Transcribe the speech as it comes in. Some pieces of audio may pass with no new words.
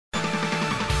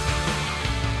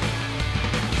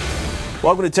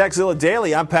Welcome to Tekzilla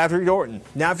Daily. I'm Patrick Norton.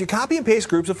 Now, if you copy and paste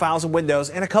groups of files in Windows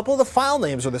and a couple of the file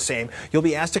names are the same, you'll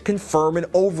be asked to confirm and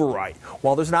overwrite.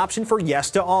 While there's an option for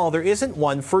yes to all, there isn't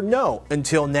one for no.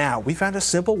 Until now, we found a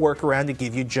simple workaround to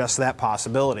give you just that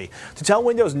possibility. To tell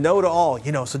Windows no to all,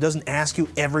 so it doesn't ask you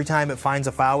every time it finds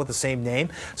a file with the same name,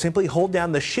 simply hold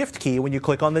down the Shift key when you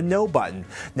click on the no button.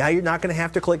 Now you're not going to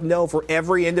have to click no for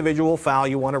every individual file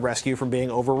you want to rescue from being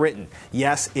overwritten.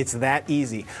 Yes, it's that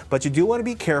easy, but you do want to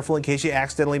be careful in case you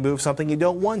accidentally move something you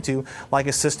don't want to, like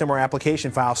a system or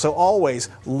application file, so always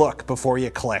look before you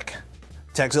click.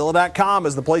 Tekzilla.com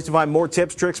is the place to find more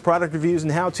tips, tricks, product reviews,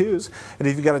 and how-tos. And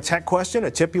if you've got a tech question,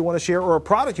 a tip you want to share, or a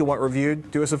product you want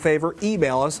reviewed, do us a favor,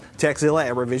 email us,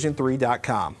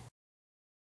 tekzilla@revision3.com.